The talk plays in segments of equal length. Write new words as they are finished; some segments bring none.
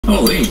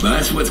Oh, hey,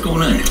 boss, what's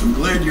going on? I'm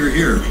glad you're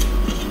here.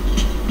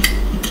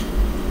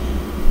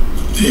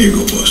 There you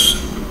go, boss.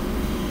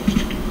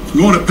 I'm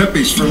going to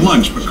Pepe's for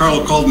lunch, but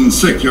Carlo called in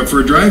sick. You up for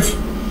a drive?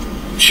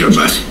 Sure,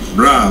 boss.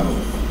 Bravo.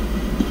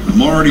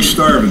 I'm already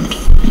starving.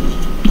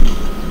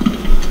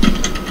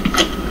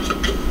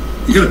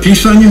 You got a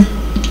piece on you?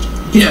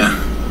 Yeah.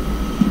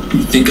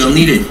 You think I'll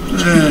need it?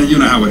 You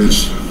know how it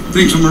is.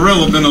 Things from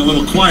Morello have been a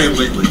little quiet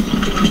lately.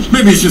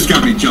 Maybe it's just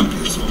got me jumpy,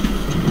 so.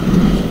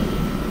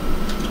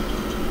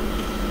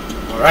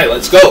 Alright,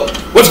 let's go.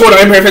 What's going on,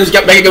 Empire fans?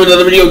 Got back again with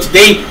another video.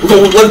 Today, we're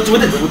going to lunch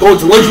with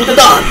the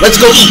Don. Let's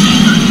go eat.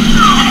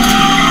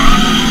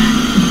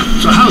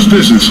 So how's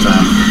business,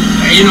 Tom?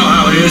 Hey, you know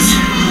how it is.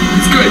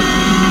 It's good.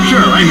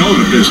 Sure, I know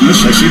the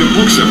business. I see the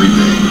books every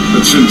day.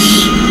 But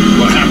since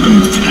what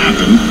happened,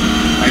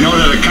 I know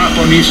that a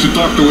capo needs to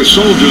talk to his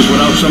soldiers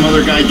without some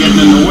other guy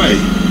getting in the way.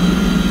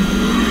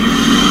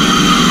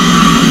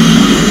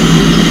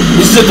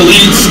 This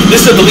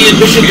is a deleted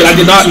mission that I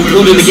did not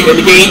include in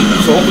the game.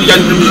 So hopefully you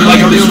guys like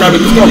how this is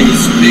Let's go.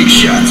 These big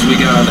shots we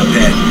got on the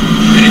pad.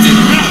 And it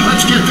didn't.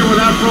 Let's get there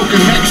without broken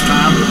necks,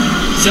 Tom.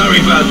 Sorry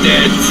about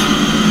that.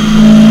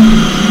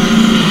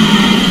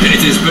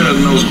 Anything's better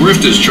than those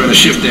grifters trying to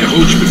shift their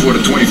hooch before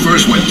the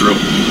 21st went through.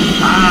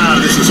 Ah,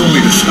 this is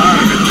only the start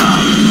of it,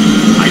 Tom.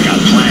 I got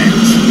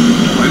plans.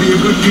 Plenty of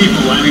good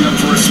people lining up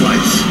for a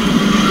slice.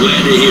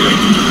 Glad to hear it.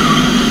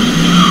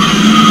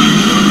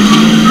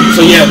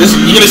 So yeah,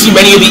 you're gonna see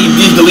many of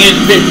these deleted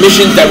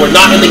missions that were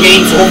not in the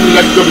game. So hopefully you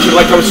guys can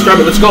like, comment, subscribe,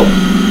 and let's go.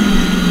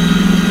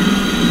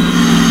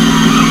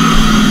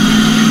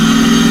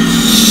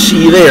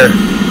 See you there.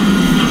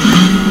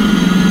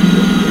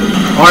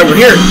 All right, we're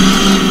here.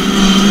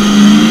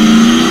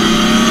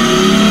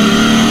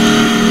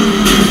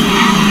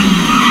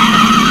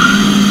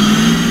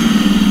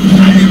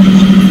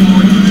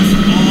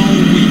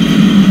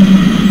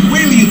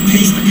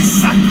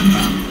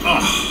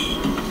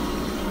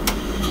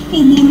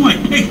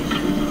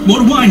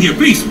 More wine here,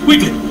 please,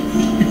 quickly.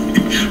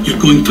 You're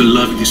going to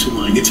love this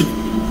wine. It's a...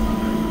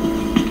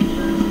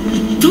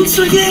 Don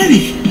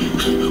Salieri!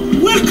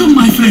 Welcome,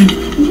 my friend.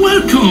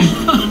 Welcome.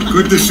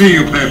 Good to see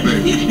you,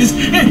 Pepe. Yes.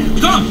 Hey,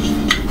 come.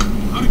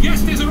 Our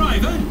guest has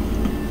arrived, eh?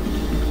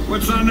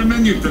 What's on the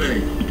menu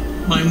today?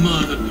 My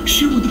mother,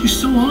 she would be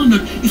so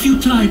honored if you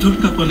tried her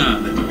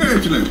caponata.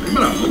 Excellent.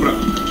 Bravo,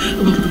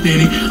 bravo.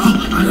 Bene.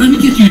 Oh, let me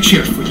get you a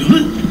chair for you,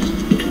 huh?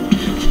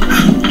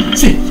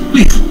 Sit,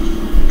 please.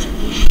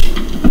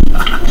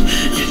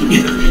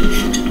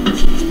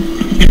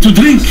 To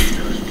drink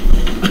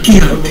a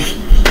Chianti.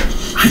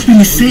 I've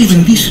been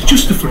saving this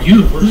just for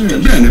you. Bene,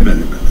 bene,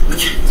 bene.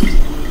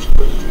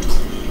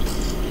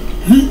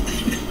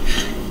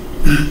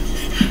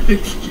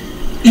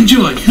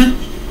 Enjoy, huh?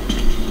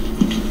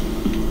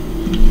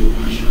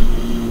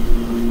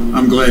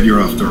 I'm glad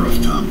you're off the rough,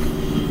 Tom.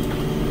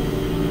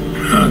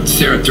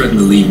 Sarah threatened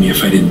to leave me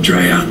if I didn't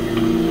dry out.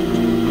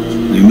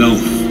 I know.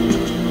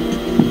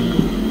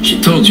 She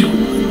told you?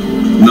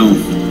 No.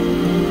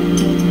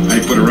 I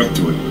put her up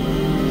to it.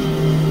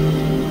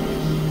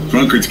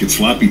 Drunkards get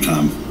sloppy,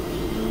 Tom.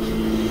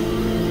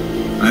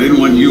 I didn't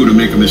want you to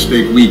make a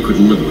mistake we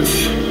couldn't live with.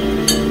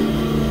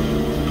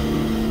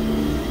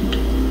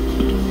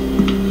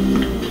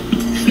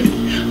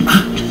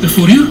 The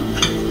for you?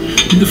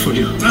 The for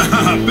you.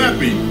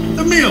 Pepe,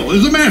 the meal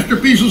is a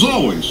masterpiece as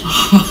always.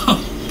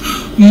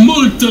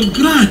 Molto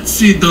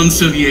grazie, Don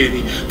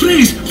Salieri.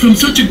 Praise from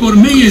such a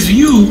gourmet as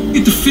you,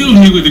 it filled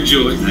me with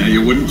joy. Now,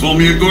 you wouldn't call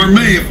me a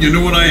gourmet if you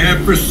knew what I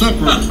had for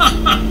supper.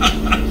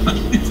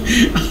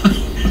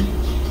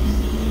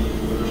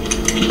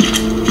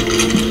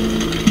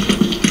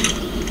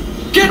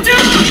 Get down!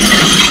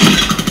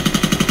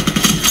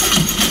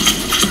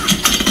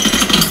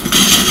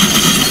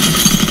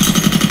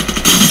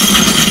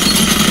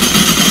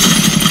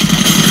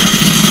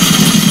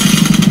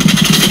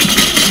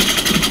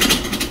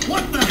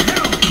 What the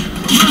hell?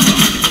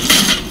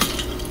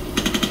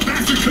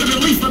 Bastard could have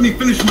at least let me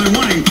finish my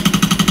wine.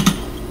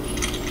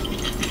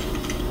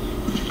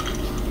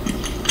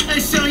 Hey,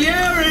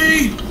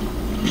 Salieri!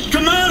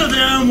 Come out of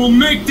there and we'll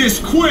make this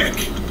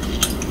quick.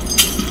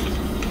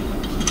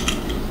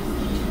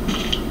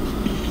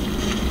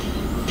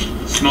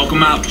 Smoke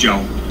 'em out,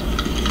 Joe.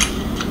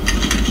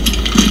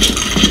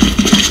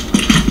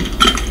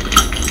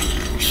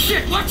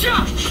 Shit, watch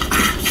out!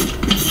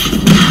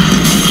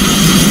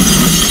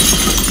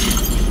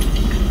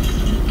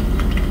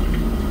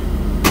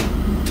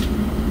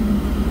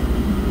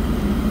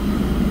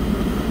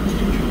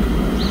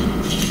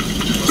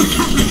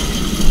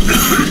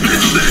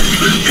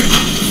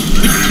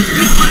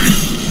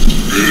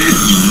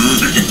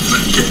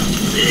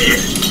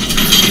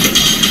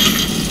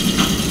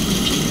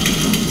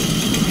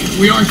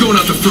 We aren't going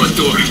out the front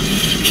door.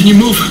 Can you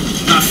move?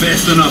 Not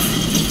fast enough.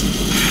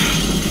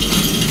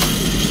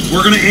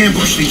 We're gonna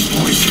ambush these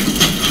boys.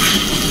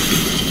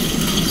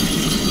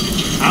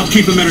 I'll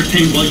keep them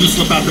entertained while you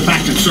slip out the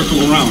back and circle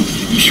around.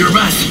 You sure,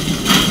 boss?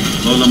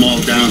 Blow them all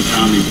down,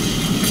 Tommy.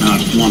 Not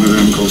one of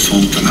them goes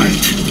home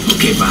tonight.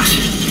 Okay, boss.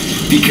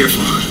 Be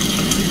careful.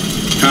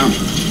 Tom,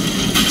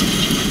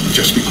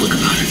 Just be quick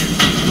about it.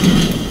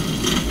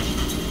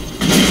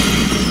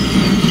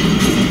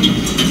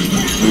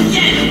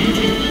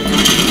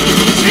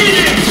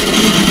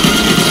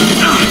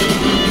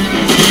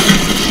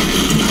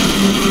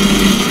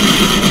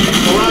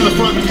 Go around the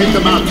front and take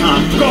them out,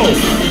 Tom. Go!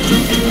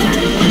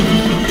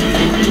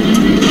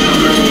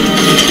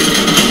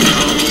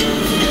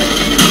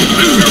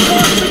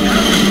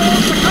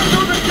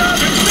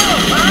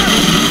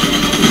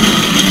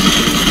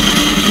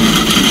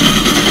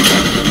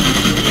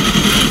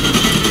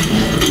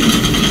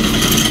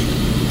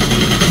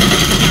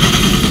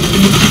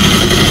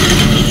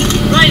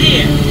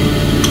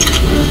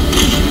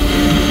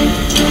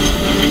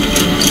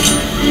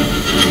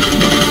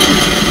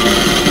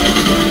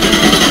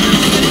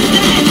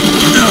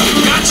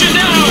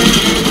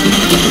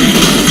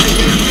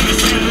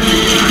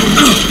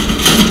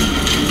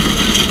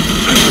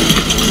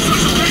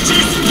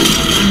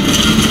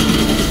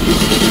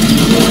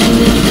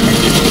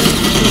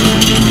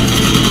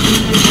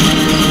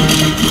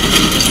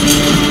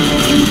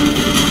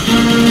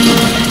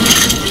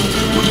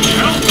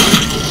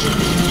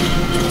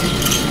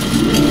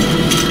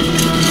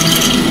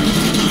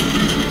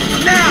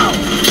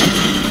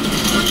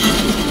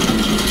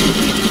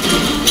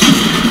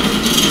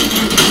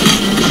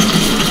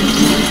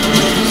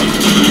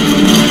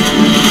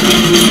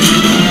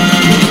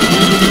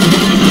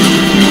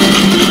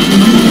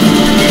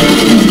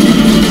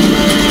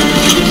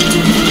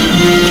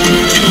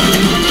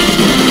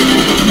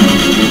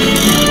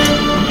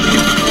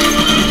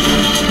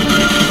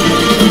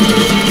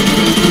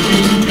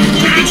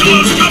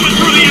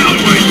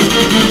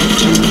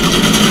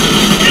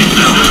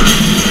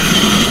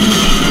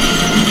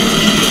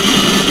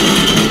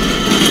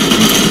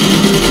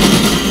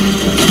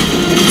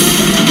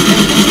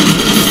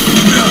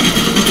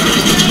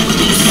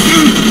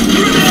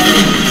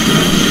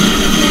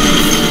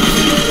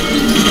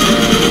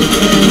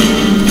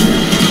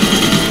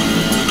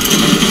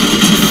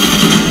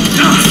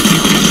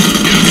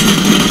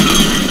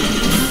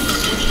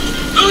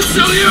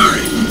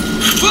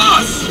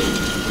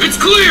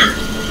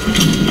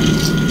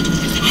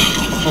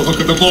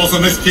 Balls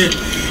on this kid.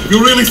 You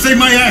really saved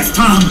my ass,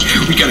 Tom.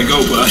 We gotta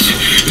go, boss.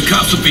 The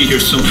cops will be here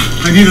soon.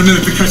 I need a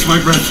minute to catch my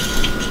breath.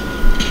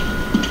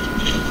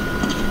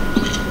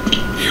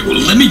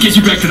 Well, let me get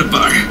you back to the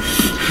bar.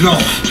 No,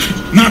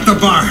 not the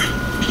bar.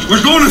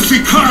 We're going to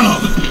see Carlo.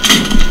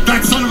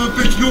 That son of a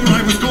bitch knew where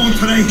I was going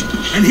today,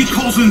 and he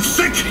calls in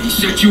sick. He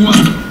set you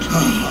up.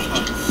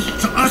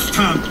 To us,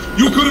 Tom,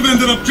 you could have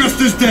ended up just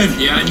as dead.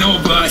 Yeah, I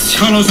know, boss.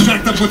 Carlo's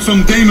jacked up with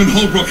some dame in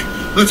Holbrook.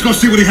 Let's go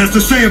see what he has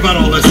to say about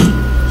all this.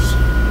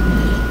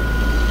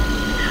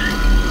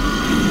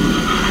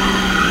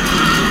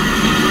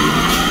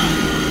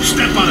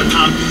 Step on it,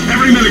 Tom.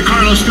 Every minute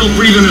Carlo's still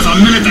breathing is a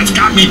minute that's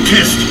got me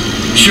pissed.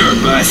 Sure,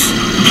 boss.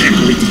 Can't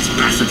believe these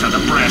bastards had the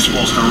brass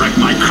balls to wreck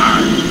my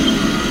car.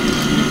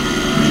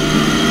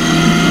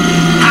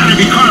 Had to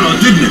be Carlo,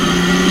 didn't it?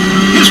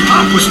 His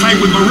pop was tight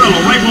with Morello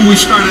right when we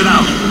started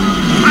out.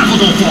 Apple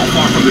don't fall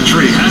far from the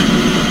tree, huh?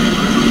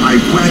 I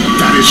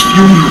wept at his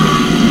funeral.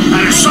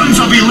 And his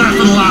sons will be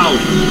laughing loud.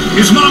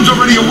 His mom's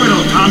already a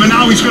widow, Tom, and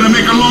now he's gonna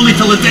make her lonely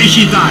till the day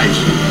she dies.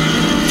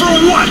 For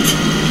what?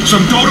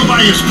 Some dodo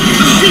by his...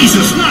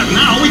 Jesus, not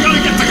now. We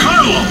gotta get to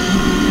Carlo.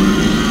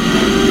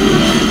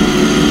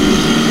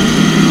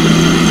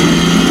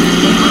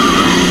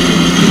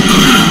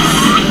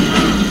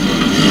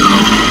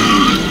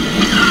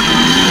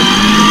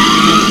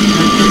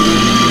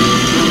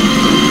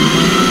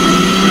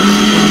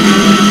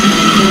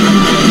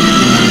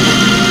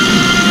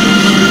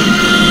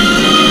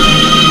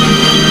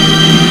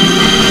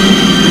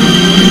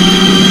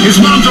 His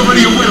mom's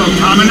already a widow,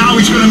 Tom, and now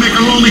he's gonna make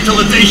her lonely till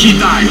the day she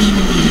dies.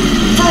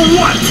 For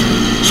what?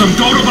 Some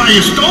dodo by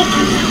his dope?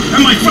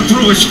 And my foot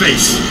through his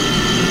face.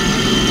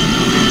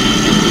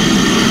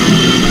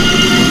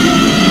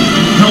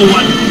 Know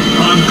what?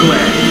 I'm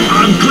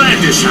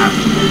glad this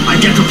happened. I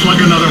get to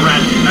plug another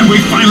rat, and we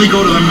finally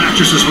go to the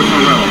mattresses with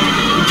Morello.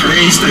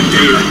 Today's the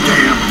day the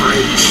dam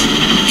breaks.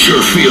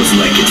 Sure feels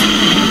like it.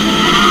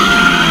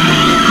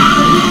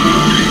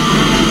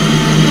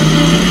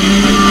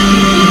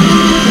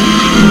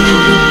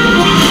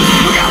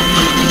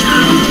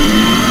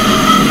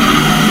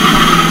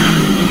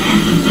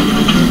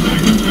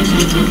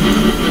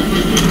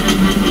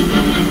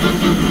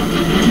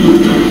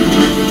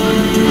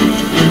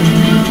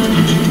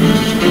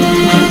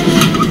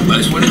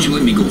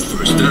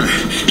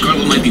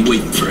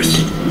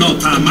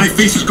 My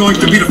face is going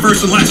to be the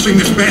first and last thing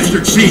this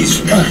bastard sees.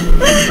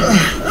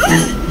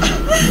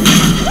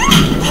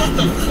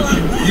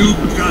 You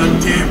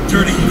goddamn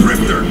dirty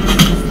grifter.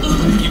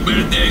 You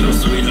better dangle,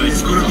 sweetheart.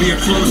 It's gonna be a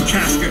closed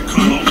casket,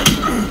 Carlo.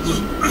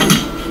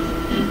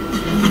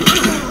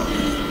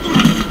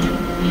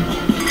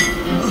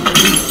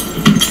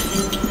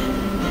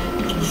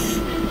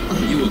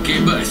 You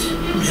okay, boss?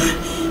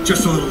 Yeah,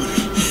 just a little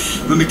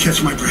bit. Let me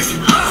catch my breath.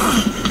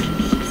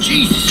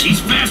 Jesus,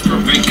 he's fast for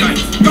a big guy.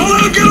 Don't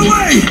let him get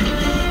away!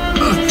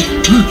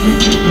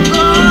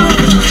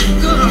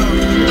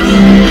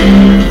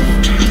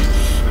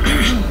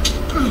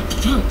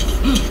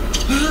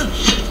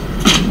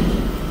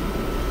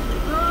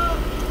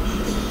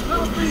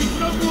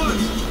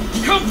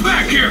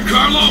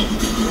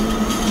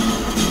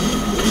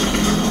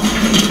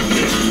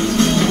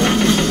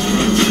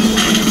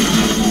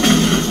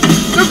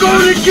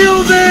 gonna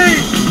kill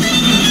me!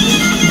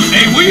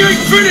 Hey, we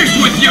ain't finished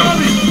with you!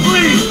 Tommy,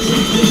 please!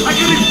 I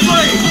can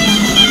explain!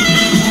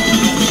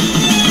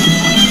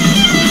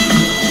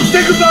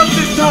 Think about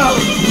this,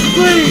 Tom!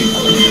 Please!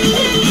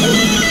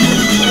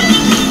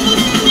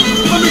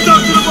 Let me talk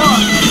to the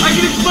boss! I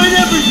can explain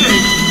everything!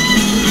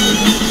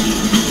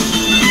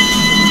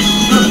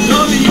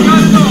 Tommy, you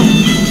gotta know!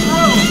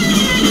 Bro!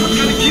 I'm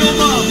gonna kill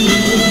Mom!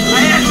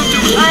 I had to do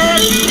it! I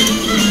had to!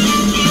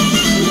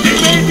 They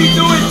made me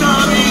do it,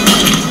 Tommy!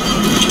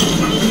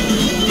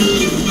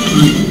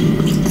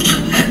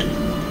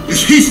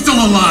 Is he still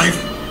alive?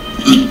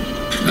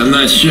 I'm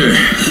not sure.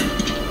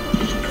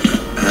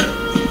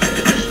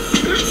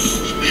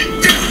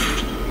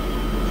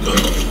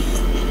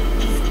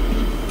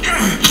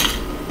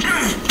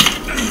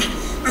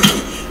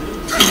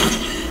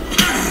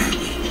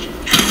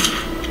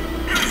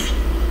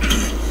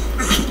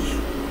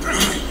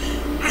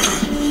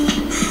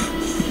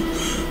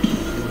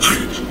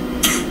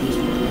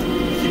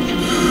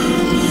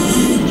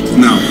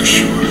 Now we're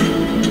sure.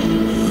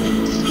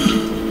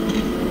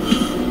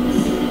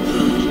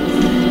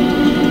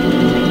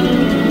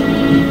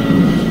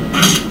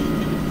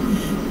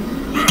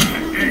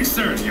 Hey,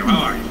 sir, how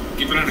are you?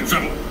 Keeping out of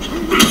trouble?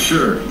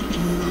 Sure.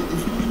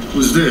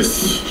 Who's this?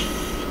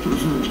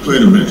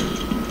 Wait a minute.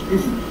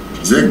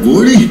 Is that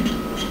Gordy?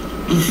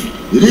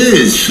 It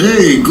is.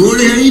 Hey,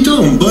 Gordy, how you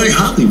doing, buddy?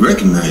 Hardly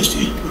recognized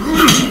you.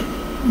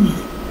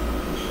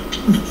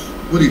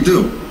 What'd he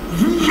do?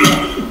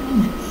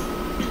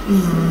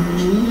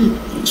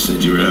 You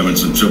said you were having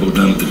some trouble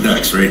down at the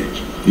docks, right?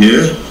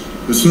 Yeah?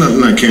 It's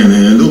nothing I can't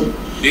handle.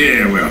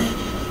 Yeah, well,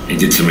 he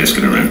did some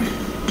asking around.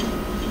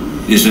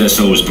 This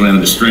asshole was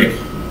planning a strike.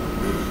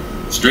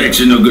 Strikes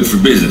are no good for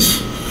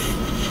business.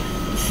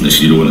 Unless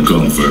you don't want to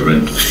call him for it,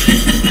 right?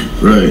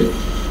 Right.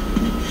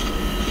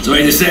 So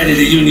I decided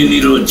the union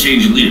needed a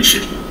change in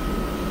leadership. Is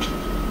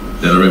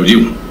that all right with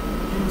you?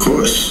 Of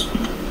course.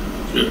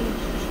 Sure.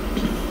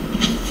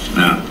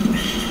 Now,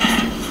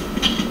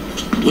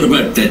 what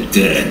about that,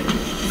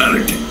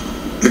 other thing?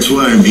 That's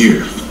why I'm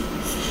here.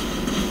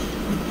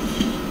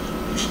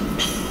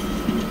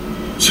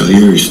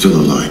 Salieri's still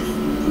alive.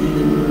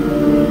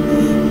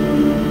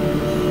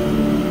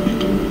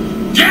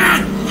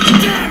 God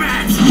damn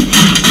it!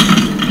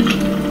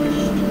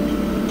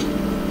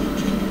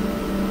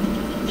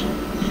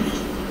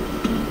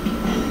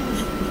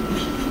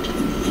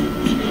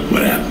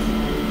 What happened?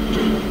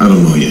 I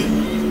don't know yet.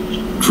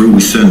 Crew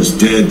we sent is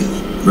dead.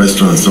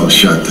 Restaurant's all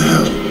shot to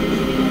hell.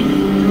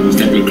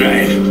 Stop your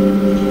crying.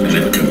 I'll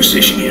have a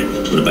conversation here.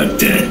 What about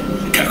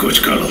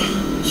Cockroach Carlo?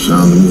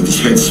 Found him with his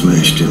head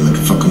smashed in like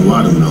a fucking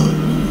watermelon.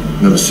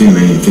 Never seen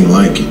anything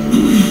like it.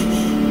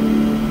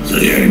 So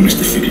the already must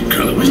have figured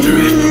Carlo was the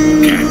rest.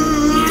 God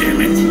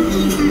damn it.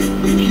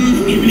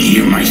 Even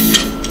hear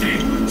myself.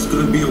 Damn. It's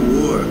gonna be a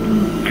war.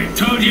 I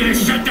told you to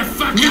shut the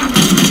fuck up!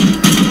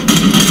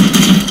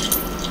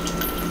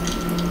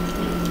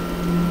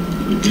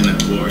 We've been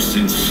at war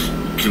since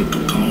killed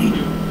Capone.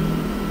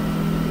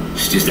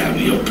 It's just out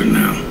in the open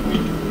now.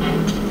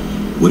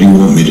 What do you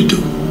want me to do?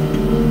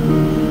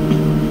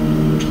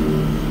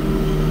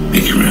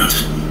 Make your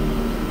rounds.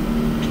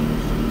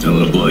 Tell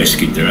the boys to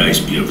keep their eyes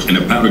peeled and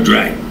their powder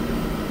dry.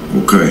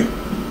 Okay.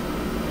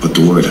 Put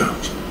the word out.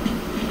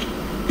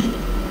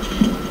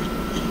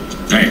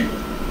 Hey.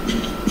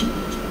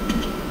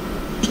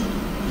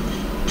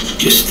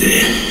 Just,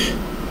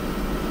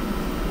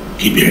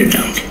 keep your head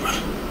down, kid.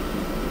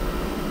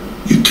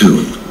 You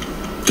too,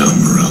 Don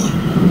Morello.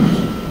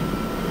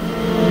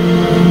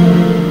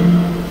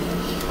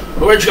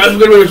 Alright, guys,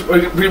 we're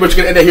pretty much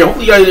gonna end it here.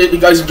 Hopefully, you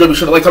guys enjoyed. Be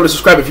sure to like, comment,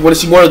 subscribe. If you want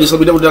to see more of this, let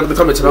me know down in the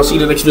comments, and I'll see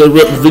you in the next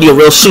video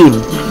real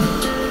soon.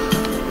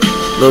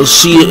 I'll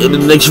see you in the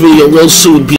next video real soon.